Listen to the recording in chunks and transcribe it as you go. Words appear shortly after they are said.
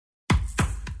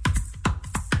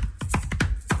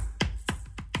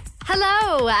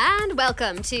Hello and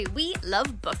welcome to We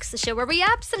Love Books, the show where we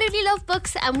absolutely love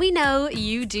books and we know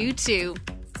you do too.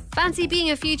 Fancy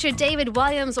being a future David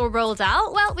Walliams or Roald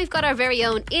Dahl? Well, we've got our very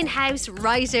own in-house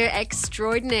writer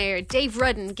extraordinaire, Dave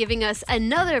Rudden, giving us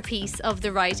another piece of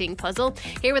the writing puzzle.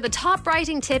 Here with a top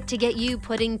writing tip to get you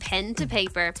putting pen to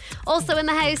paper. Also in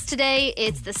the house today,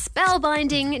 it's the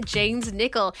spellbinding James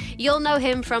Nichol. You'll know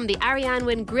him from the Ariane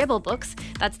Wynne Gribble books.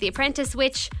 That's The Apprentice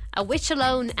Witch, A Witch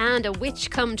Alone and A Witch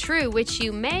Come True, which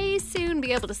you may soon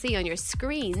be able to see on your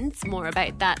screens. More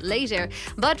about that later.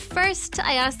 But first,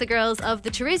 I asked the girls of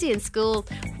the Teresian School,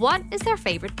 what is their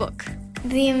favourite book?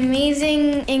 The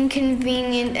Amazing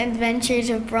Inconvenient Adventures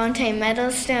of Bronte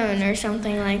Meadowstone or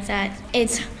something like that.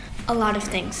 It's a lot of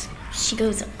things. She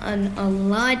goes on a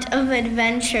lot of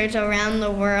adventures around the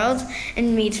world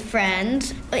and meets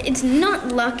friends. It's not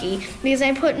lucky because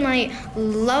I put my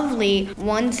lovely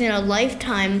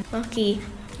once-in-a-lifetime lucky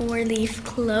four-leaf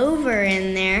clover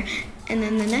in there, and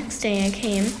then the next day I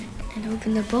came and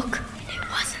opened the book and it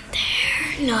wasn't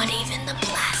there, not even the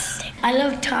plastic. I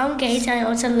love Tom Gates and I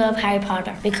also love Harry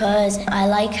Potter because I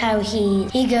like how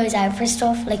he goes out for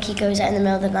stuff, like he goes out in the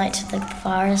middle of the night to the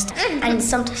forest, and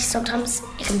sometimes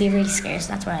it can be really scary, so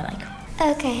that's what I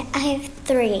like. Okay, I have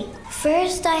 3.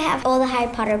 First, I have all the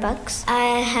Harry Potter books.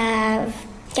 I have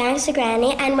Gangster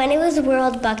Granny, and when it was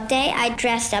World Book Day, I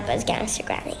dressed up as Gangster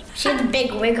Granny. She had the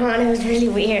big wig on, it was really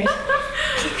weird.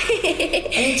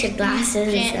 And then she had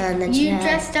glasses, and then she had... You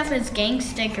dressed up as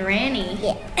Gangster Granny?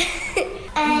 Yeah.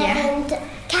 And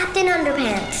Captain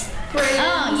Underpants.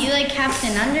 Oh, you like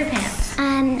Captain Underpants?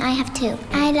 I have 2.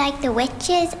 I like The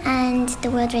Witches and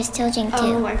The World Where Children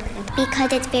too,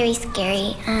 because it's very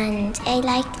scary, and I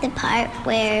like the part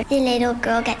where the little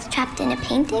girl gets trapped in a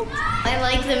painting. I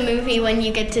like the movie when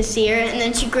you get to see her and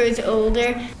then she grows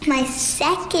older. My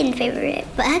second favorite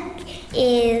book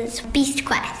is Beast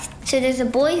Quest. So there's a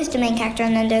boy who's the main character,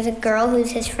 and then there's a girl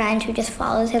who's his friend who just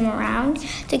follows him around.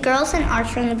 The girl's an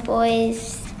archer and the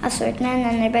boy's a swordsman,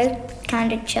 and they're both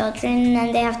kind of children,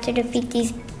 and they have to defeat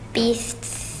these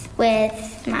beasts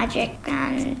with magic,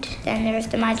 and then there's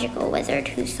the magical wizard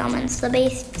who summons the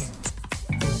beasts.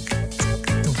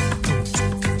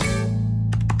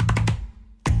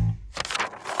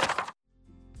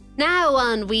 Now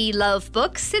on We Love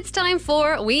Books, it's time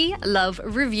for We Love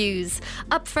Reviews.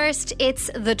 Up first,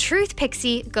 it's The Truth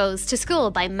Pixie Goes to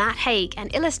School by Matt Haig and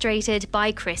illustrated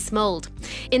by Chris Mould.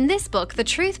 In this book, the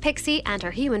Truth Pixie and her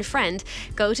human friend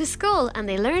go to school and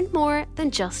they learn more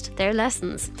than just their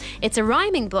lessons. It's a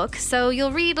rhyming book, so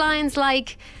you'll read lines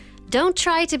like, "Don't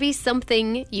try to be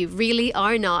something you really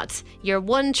are not. Your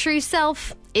one true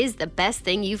self is the best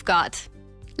thing you've got."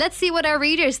 Let's see what our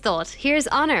readers thought. Here's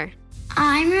Honor.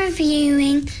 I'm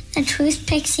reviewing The Truth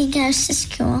Pixie Goes to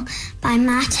School by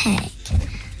Matt Haig.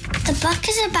 The book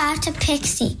is about a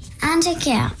pixie and a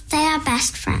girl. They are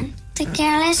best friends. The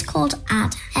girl is called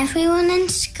Ada. Everyone in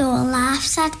school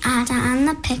laughs at Ada and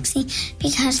the pixie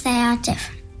because they are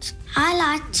different. I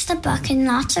liked the book in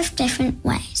lots of different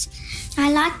ways. I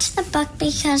liked the book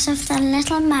because of the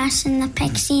little mouse in the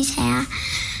pixie's hair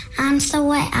and the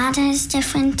way Ada is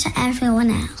different to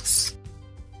everyone else.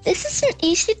 This is an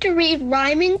easy-to-read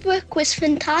rhyming book with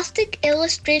fantastic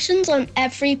illustrations on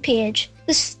every page.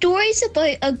 The story's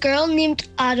about a girl named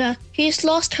Ada who's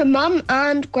lost her mum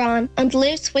and gran and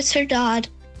lives with her dad.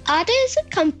 Ada is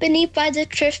accompanied by the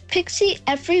Truth Pixie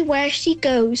everywhere she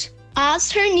goes.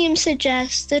 As her name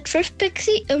suggests, the Truth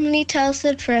Pixie only tells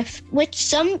the truth, which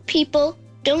some people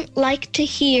don't like to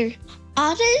hear.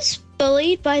 Ada is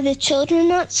bullied by the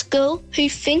children at school who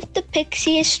think the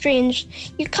pixie is strange.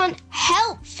 You can't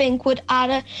help think, would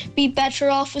Ada be better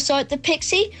off without the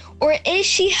pixie, or is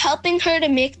she helping her to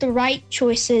make the right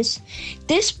choices?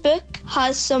 This book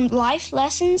has some life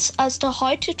lessons as to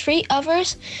how to treat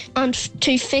others and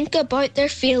to think about their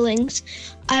feelings.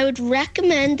 I would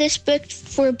recommend this book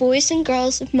for boys and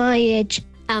girls of my age.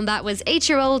 And that was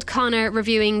 8-year-old Connor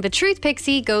reviewing The Truth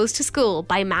Pixie Goes to School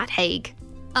by Matt Haig.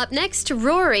 Up next,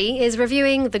 Rory is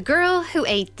reviewing The Girl Who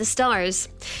Ate the Stars.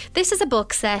 This is a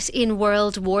book set in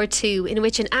World War II in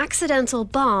which an accidental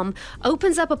bomb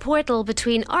opens up a portal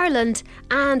between Ireland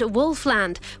and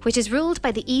Wolfland, which is ruled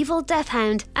by the evil Death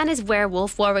Hound and his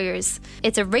werewolf warriors.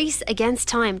 It's a race against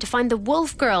time to find the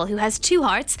wolf girl who has 2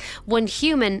 hearts, one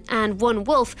human and one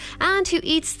wolf, and who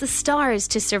eats the stars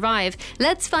to survive.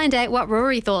 Let's find out what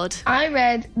Rory thought. I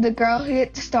read The Girl Who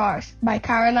Ate the Stars by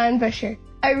Caroline Busher.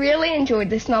 I really enjoyed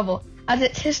this novel, as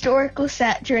it's historical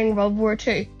set during World War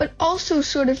II, but also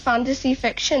sort of fantasy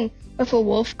fiction with a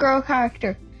wolf girl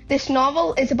character. This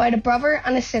novel is about a brother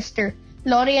and a sister,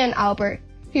 Lottie and Albert,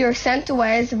 who are sent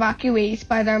away as evacuees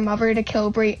by their mother to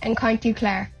Kilbury in County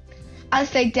Clare. As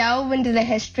they delve into the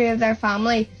history of their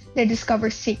family, they discover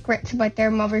secrets about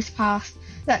their mother's past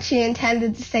that she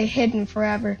intended to stay hidden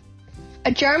forever.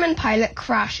 A German pilot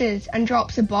crashes and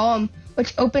drops a bomb,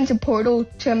 which opens a portal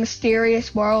to a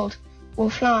mysterious world,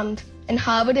 Wolfland,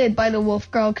 inhabited by the wolf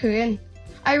girl Kuan.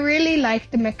 I really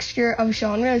liked the mixture of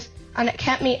genres, and it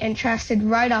kept me interested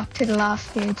right up to the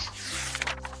last page.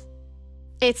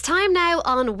 It's time now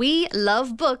on We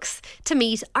Love Books to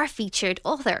meet our featured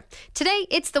author. Today,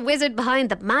 it's the wizard behind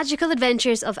the magical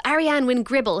adventures of Ariane Wynne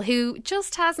Gribble, who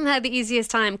just hasn't had the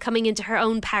easiest time coming into her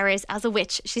own powers as a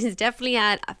witch. She's definitely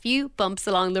had a few bumps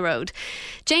along the road.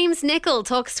 James Nichol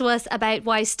talks to us about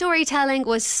why storytelling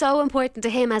was so important to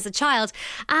him as a child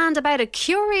and about a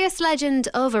curious legend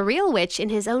of a real witch in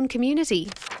his own community.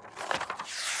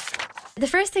 The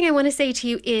first thing I want to say to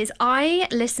you is I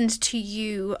listened to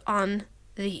you on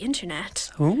the internet.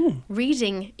 Ooh.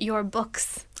 Reading your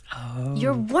books. Oh.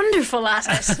 You're wonderful at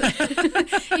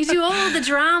it. You do all the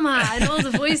drama and all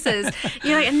the voices.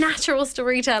 You're like a natural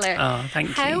storyteller. Oh, thank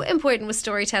you. How important was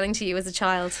storytelling to you as a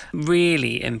child?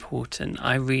 Really important.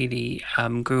 I really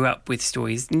grew up with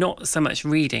stories. Not so much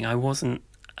reading. I wasn't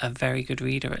a very good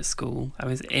reader at school. I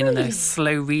was in a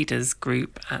slow readers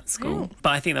group at school.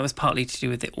 But I think that was partly to do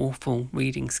with the awful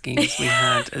reading schemes we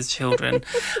had as children.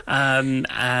 And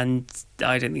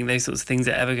I don't think those sorts of things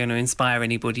are ever going to inspire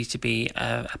anybody to be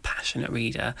a passionate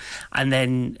reader. And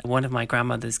then one of my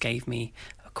grandmothers gave me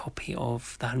a copy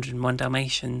of The 101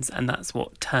 Dalmatians, and that's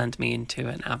what turned me into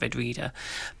an avid reader.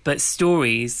 But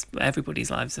stories,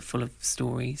 everybody's lives are full of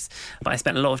stories. But I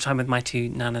spent a lot of time with my two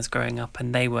nanas growing up,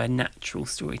 and they were natural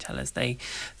storytellers. They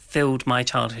filled my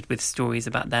childhood with stories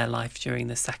about their life during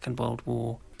the Second World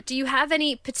War. Do you have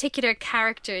any particular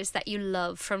characters that you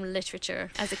love from literature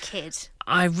as a kid?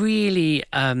 I really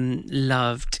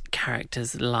loved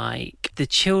characters like the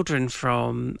children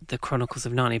from the Chronicles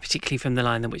of Narnia, particularly from The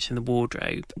Lion, the Witch and the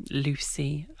Wardrobe.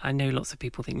 Lucy. I know lots of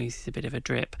people think Lucy's a bit of a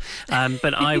drip,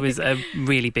 but I was a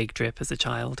really big drip as a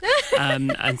child.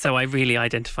 And so I really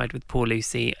identified with poor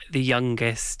Lucy, the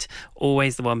youngest,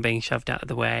 always the one being shoved out of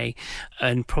the way,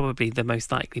 and probably the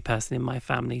most likely person in my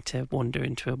family to wander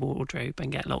into a wardrobe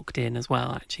and get locked in as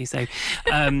well, actually. So,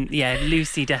 yeah,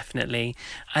 Lucy definitely.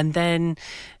 And then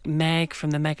Meg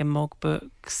from the Meg and Mog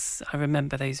books. I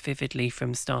remember those vividly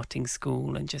from starting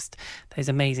school, and just those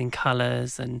amazing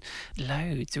colours and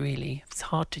loads, really. It's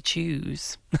hard to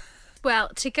choose. Well,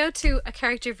 to go to a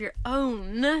character of your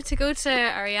own, to go to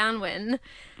Ariane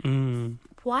Wynne,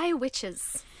 why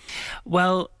witches?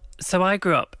 Well, so I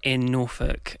grew up in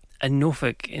Norfolk. And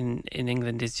Norfolk in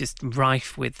England is just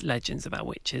rife with legends about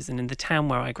witches. And in the town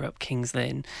where I grew up, Kings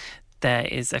Lynn, there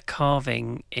is a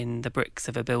carving in the bricks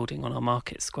of a building on our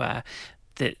market square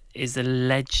that is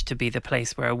alleged to be the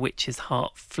place where a witch's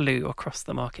heart flew across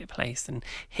the marketplace and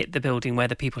hit the building where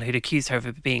the people who'd accused her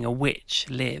of being a witch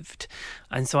lived.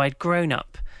 And so I'd grown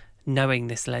up knowing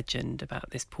this legend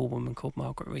about this poor woman called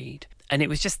Margaret Reed. And it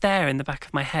was just there in the back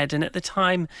of my head. And at the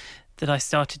time that I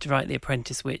started to write The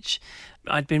Apprentice Witch,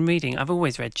 I'd been reading, I've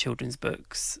always read children's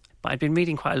books, but I'd been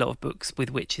reading quite a lot of books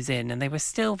with witches in, and they were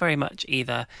still very much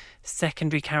either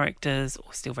secondary characters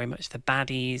or still very much the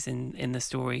baddies in the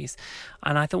stories.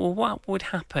 And I thought, well, what would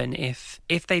happen if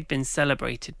they'd been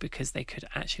celebrated because they could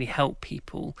actually help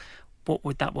people? What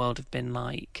would that world have been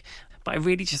like? But I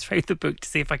really just wrote the book to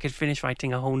see if I could finish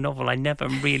writing a whole novel. I never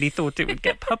really thought it would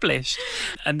get published,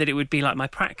 and that it would be like my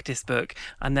practice book.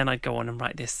 And then I'd go on and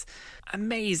write this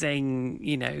amazing,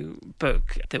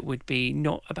 book that would be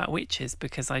not about witches,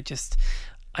 because I just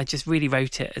really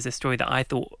wrote it as a story that I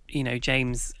thought,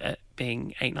 James,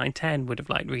 being 8, 9, 10, would have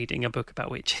liked reading a book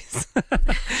about witches.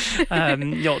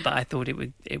 Not that I thought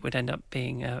it would end up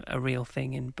being a real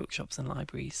thing in bookshops and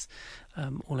libraries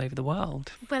all over the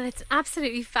world. Well, it's an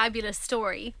absolutely fabulous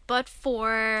story, but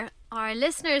for our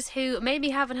listeners who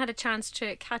maybe haven't had a chance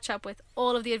to catch up with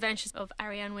all of the adventures of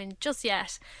Ariane Wynne just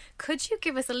yet, could you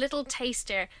give us a little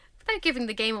taster, without giving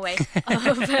the game away,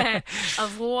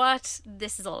 of what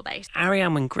this is all about?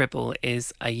 Ariane Wynne Gribble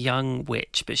is a young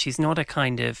witch, but she's not a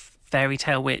kind of fairy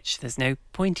tale witch. There's no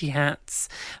pointy hats,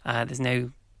 there's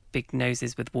no big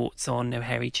noses with warts on, no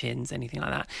hairy chins, anything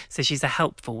like that. So she's a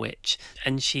helpful witch,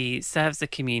 and she serves the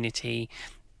community.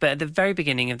 But at the very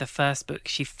beginning of the first book,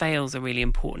 she fails a really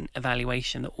important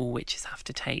evaluation that all witches have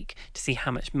to take to see how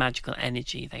much magical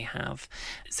energy they have.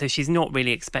 So she's not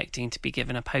really expecting to be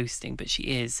given a posting, but she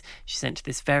is. She's sent to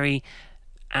this very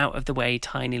out-of-the-way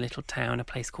tiny little town, a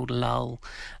place called Lull,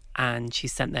 and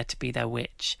she's sent there to be their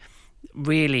witch,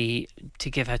 really to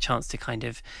give her a chance to kind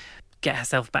of get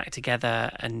herself back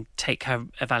together and take her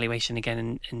evaluation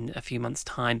again in a few months'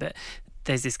 time. But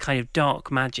there's this kind of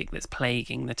dark magic that's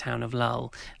plaguing the town of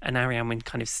Lull, and Arianne Wynne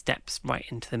kind of steps right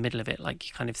into the middle of it, like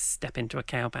you kind of step into a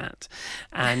cowpat,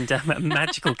 and a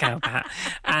magical cowpat,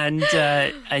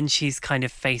 and she's kind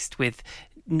of faced with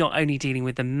not only dealing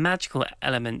with the magical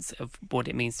elements of what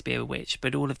it means to be a witch,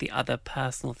 but all of the other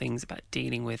personal things about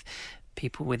dealing with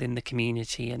people within the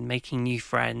community and making new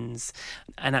friends.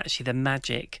 And actually the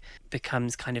magic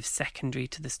becomes kind of secondary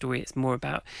to the story. It's more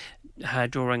about her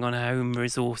drawing on her own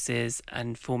resources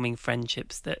and forming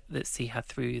friendships that see her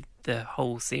through the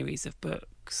whole series of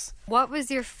books. What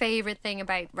was your favourite thing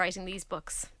about writing these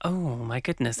books? Oh my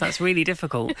goodness, that's really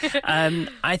difficult.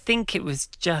 I think it was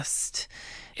just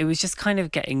kind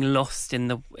of getting lost in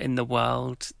the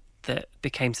world that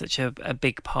became such a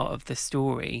big part of the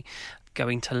story.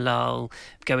 Going to Lull,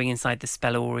 going inside the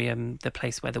Spellorium, the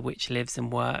place where the witch lives and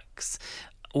works.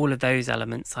 All of those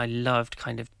elements, I loved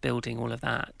kind of building all of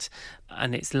that.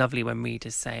 And it's lovely when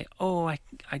readers say, oh, I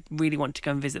really want to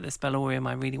go and visit the Spellorium.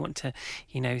 I really want to,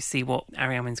 see what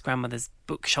Arianne Wynne's grandmother's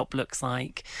bookshop looks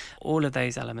like. All of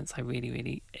those elements I really,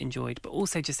 really enjoyed. But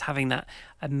also just having that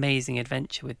amazing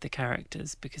adventure with the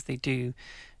characters, because they do,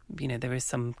 there is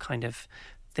some kind of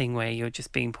thing where you're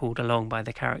just being pulled along by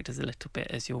the characters a little bit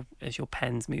as your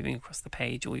pen's moving across the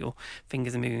page or your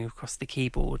fingers are moving across the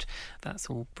keyboard. That's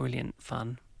all brilliant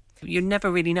fun. You never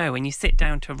really know when you sit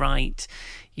down to write.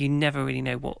 You never really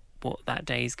know what that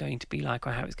day is going to be like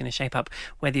or how it's going to shape up,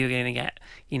 whether you're going to get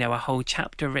a whole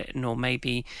chapter written or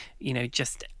maybe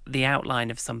just the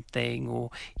outline of something, or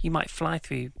you might fly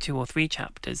through 2 or 3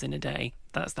 chapters in a day.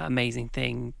 That's that amazing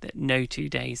thing that no 2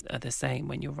 days are the same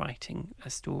when you're writing a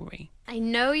story. I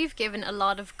know you've given a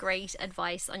lot of great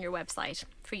advice on your website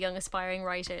for young aspiring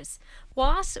writers.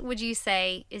 What would you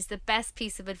say is the best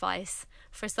piece of advice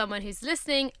for someone who's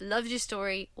listening, loves your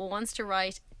story, wants to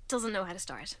write, doesn't know how to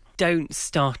start? Don't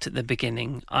start at the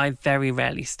beginning. I very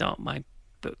rarely start my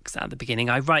books at the beginning.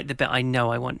 I write the bit I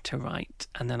know I want to write,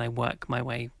 and then I work my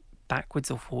way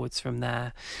backwards or forwards from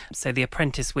there. So The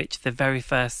Apprentice Witch, the very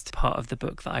first part of the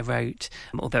book that I wrote,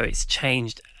 although it's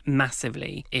changed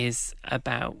massively, is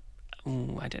about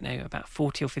about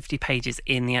 40 or 50 pages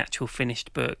in the actual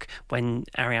finished book when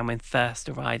Arianne Wynne first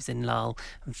arrives in Lull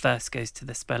and first goes to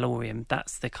the Spellorium.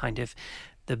 That's the kind of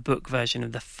the book version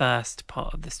of the first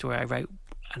part of the story I wrote.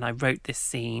 And I wrote this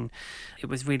scene. It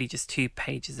was really just 2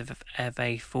 pages of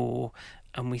A4,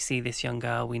 and we see this young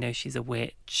girl. We know she's a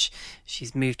witch.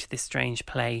 She's moved to this strange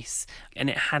place, and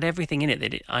it had everything in it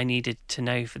that I needed to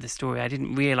know for the story. I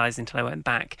didn't realise until I went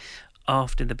back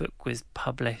after the book was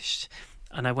published,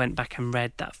 and I went back and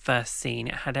read that first scene.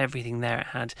 It had everything there. It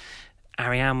had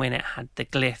Arianne Wynne, it had the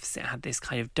glyphs, it had this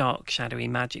kind of dark, shadowy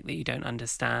magic that you don't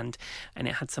understand, and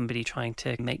it had somebody trying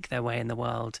to make their way in the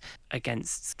world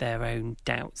against their own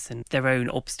doubts and their own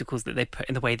obstacles that they put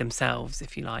in the way themselves,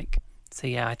 if you like. So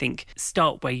yeah, I think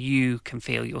start where you can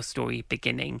feel your story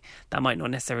beginning. That might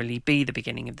not necessarily be the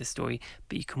beginning of the story,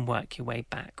 but you can work your way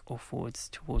back or forwards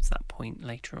towards that point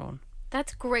later on.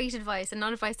 That's great advice, and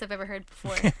not advice I've ever heard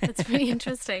before. That's really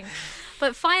interesting.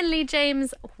 But finally,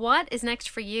 James, what is next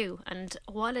for you, and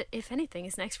what, if anything,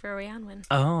 is next for Arianne Wynne?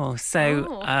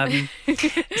 So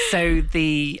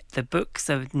the books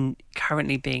are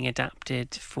currently being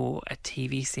adapted for a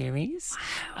TV series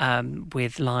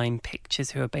with Lime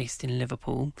Pictures, who are based in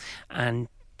Liverpool, and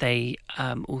they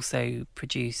also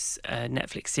produce a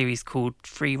Netflix series called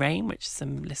Free Reign, which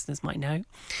some listeners might know,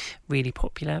 really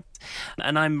popular.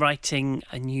 And I'm writing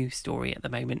a new story at the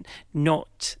moment,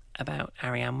 not about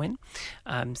Arianne Wynne.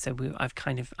 I'm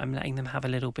letting them have a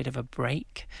little bit of a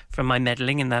break from my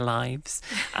meddling in their lives.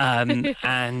 And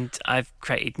I've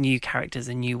created new characters,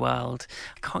 a new world.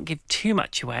 I can't give too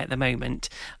much away at the moment,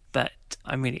 but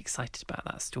I'm really excited about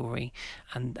that story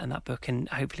and that book, and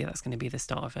hopefully that's going to be the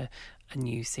start of a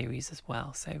new series as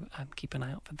well. So keep an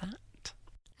eye out for that.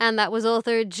 And that was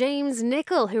author James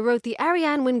Nicholl, who wrote the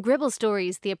Arianne Wynne Gribble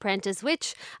stories, The Apprentice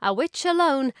Witch, A Witch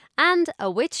Alone, and A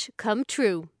Witch Come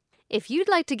True. If you'd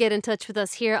like to get in touch with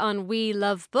us here on We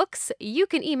Love Books, you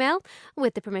can email,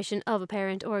 with the permission of a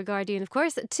parent or a guardian, of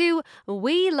course, to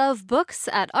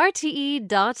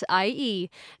welovebooks@rte.ie.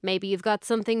 Maybe you've got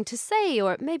something to say,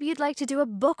 or maybe you'd like to do a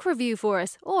book review for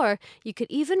us, or you could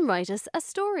even write us a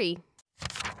story.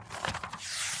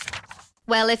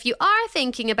 Well, if you are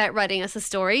thinking about writing us a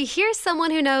story, here's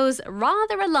someone who knows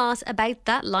rather a lot about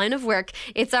that line of work.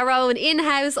 It's our own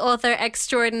in-house author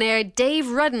extraordinaire, Dave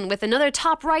Rudden, with another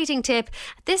top writing tip,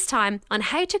 this time on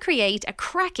how to create a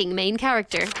cracking main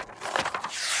character.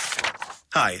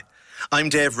 Hi, I'm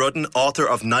Dave Rudden, author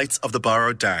of Knights of the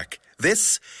Borrowed Dark.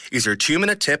 This is your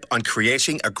 2-minute tip on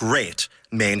creating a great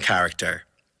main character.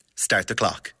 Start the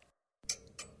clock.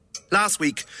 Last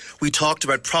week, we talked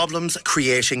about problems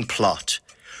creating plot.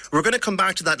 We're going to come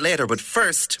back to that later, but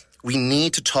first, we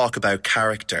need to talk about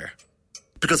character.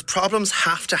 Because problems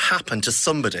have to happen to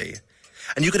somebody.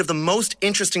 And you could have the most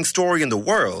interesting story in the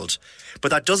world,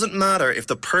 but that doesn't matter if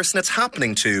the person it's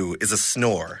happening to is a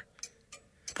snore.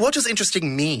 But what does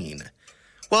interesting mean?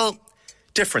 Well,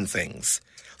 different things.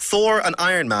 Thor and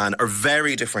Iron Man are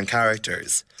very different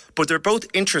characters, but they're both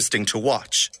interesting to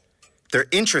watch. They're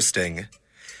interesting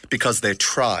because they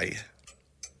try.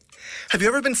 Have you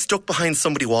ever been stuck behind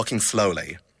somebody walking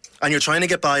slowly, and you're trying to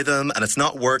get by them and it's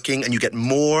not working and you get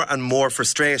more and more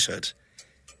frustrated?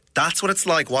 That's what it's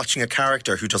like watching a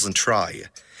character who doesn't try.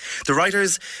 The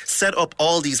writers set up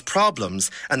all these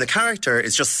problems and the character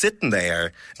is just sitting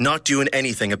there, not doing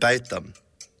anything about them.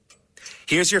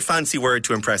 Here's your fancy word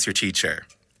to impress your teacher.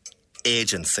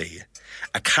 Agency.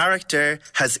 A character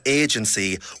has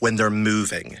agency when they're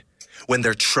moving, when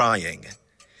they're trying.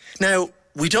 Now,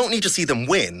 we don't need to see them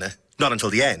win, not until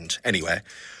the end, anyway,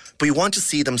 but we want to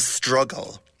see them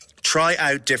struggle, try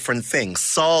out different things,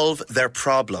 solve their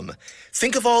problem.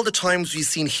 Think of all the times we've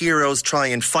seen heroes try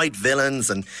and fight villains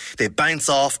and they bounce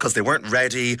off because they weren't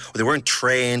ready or they weren't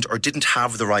trained or didn't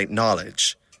have the right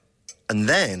knowledge. And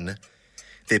then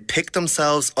they picked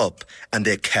themselves up and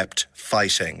they kept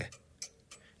fighting.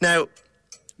 Now,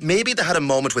 maybe they had a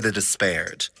moment where they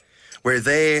despaired, where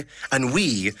they and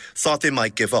we thought they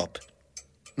might give up.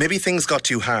 Maybe things got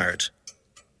too hard.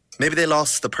 Maybe they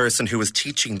lost the person who was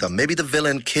teaching them. Maybe the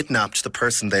villain kidnapped the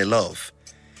person they love.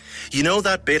 You know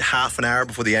that bit half an hour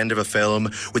before the end of a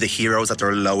film where the hero's at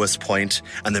their lowest point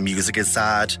and the music is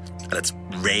sad and it's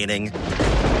raining?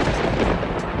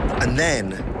 And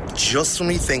then, just when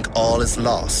we think all is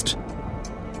lost,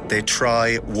 they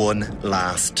try one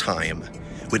last time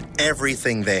with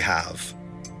everything they have.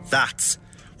 That's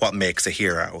what makes a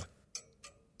hero.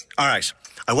 All right,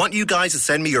 I want you guys to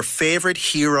send me your favourite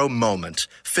hero moment.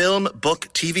 Film, book,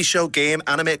 TV show, game,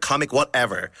 anime, comic,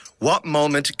 whatever. What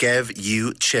moment gave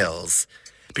you chills?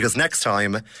 Because next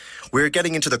time, we're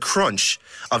getting into the crunch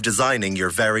of designing your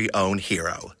very own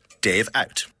hero. Dave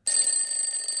out.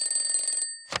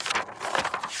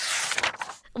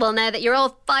 Well, now that you're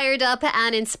all fired up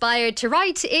and inspired to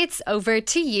write, it's over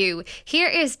to you. Here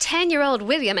is 10-year-old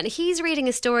William, and he's reading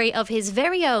a story of his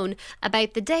very own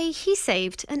about the day he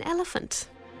saved an elephant.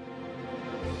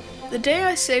 The Day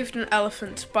I Saved an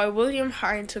Elephant by William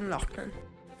Harrington Loughnan.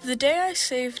 The day I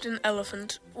saved an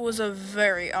elephant was a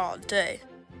very odd day.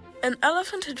 An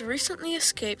elephant had recently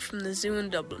escaped from the zoo in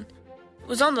Dublin. It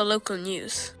was on the local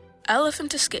news.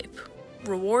 Elephant escape.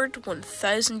 Reward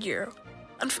 €1,000.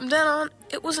 And from then on,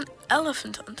 it was an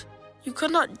elephant hunt. You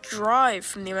could not drive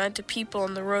from the amount of people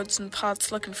on the roads and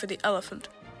paths looking for the elephant.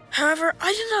 However,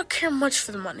 I did not care much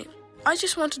for the money. I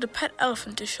just wanted a pet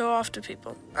elephant to show off to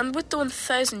people, and with the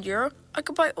 €1,000, I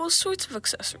could buy all sorts of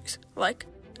accessories, like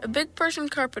a big Persian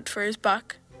carpet for his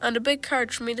back, and a big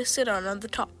cart for me to sit on the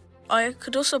top. I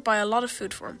could also buy a lot of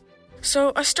food for him.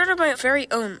 So I started my very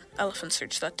own elephant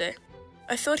search that day.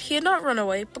 I thought he had not run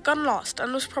away, but gotten lost,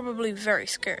 and was probably very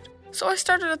scared. So I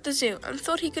started at the zoo, and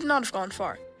thought he could not have gone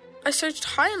far. I searched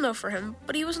high and low for him,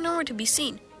 but he was nowhere to be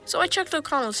seen. So I checked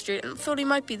O'Connell Street, and thought he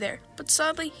might be there, but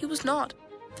sadly he was not.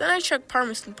 Then I checked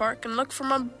Palmerston Park and looked for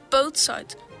him on both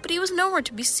sides, but he was nowhere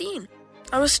to be seen.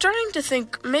 I was starting to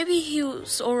think maybe he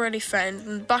was already found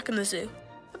and back in the zoo.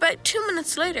 About 2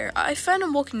 minutes later, I found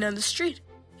him walking down the street.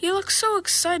 He looked so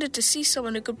excited to see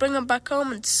someone who could bring him back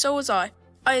home, and so was I.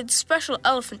 I had special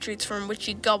elephant treats for him which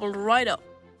he gobbled right up.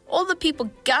 All the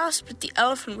people gasped at the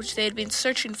elephant which they had been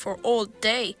searching for all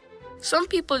day. Some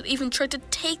people even tried to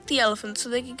take the elephant so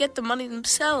they could get the money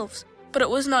themselves. But it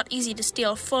was not easy to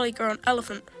steal a fully grown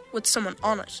elephant with someone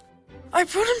on it. I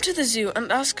brought him to the zoo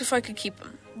and asked if I could keep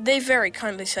him. They very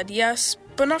kindly said yes,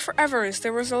 but not forever, as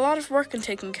there was a lot of work in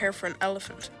taking care for an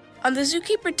elephant. And the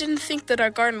zookeeper didn't think that our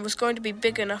garden was going to be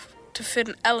big enough to fit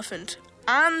an elephant.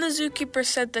 And the zookeeper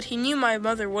said that he knew my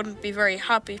mother wouldn't be very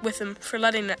happy with him for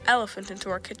letting an elephant into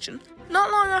our kitchen.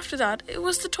 Not long after that, it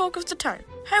was the talk of the town,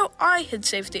 how I had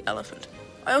saved the elephant.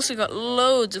 I also got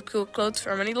loads of cool clothes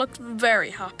for him, and he looked very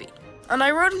happy. And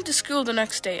I rode him to school the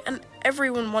next day, and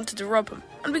everyone wanted to rub him,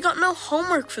 and we got no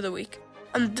homework for the week.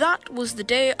 And that was the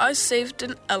day I saved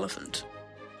an elephant.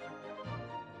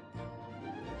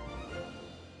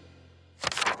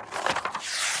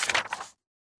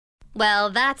 Well,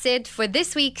 that's it for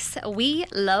this week's We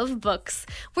Love Books.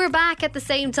 We're back at the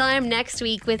same time next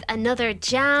week with another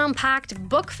jam-packed,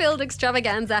 book-filled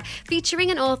extravaganza featuring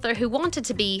an author who wanted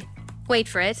to be, wait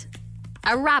for it,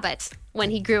 a rabbit when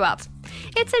he grew up.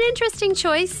 It's an interesting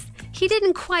choice. he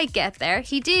didn't quite get there.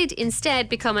 He did instead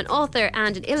become an author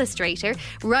and an illustrator,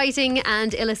 writing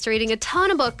and illustrating a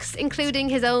ton of books, including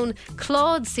his own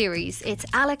Claude series. It's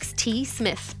Alex T.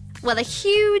 Smith. Well, a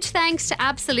huge thanks to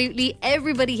absolutely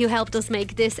everybody who helped us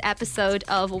make this episode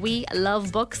of We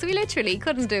Love Books. We literally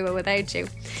couldn't do it without you.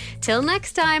 Till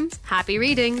next time, happy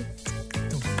reading.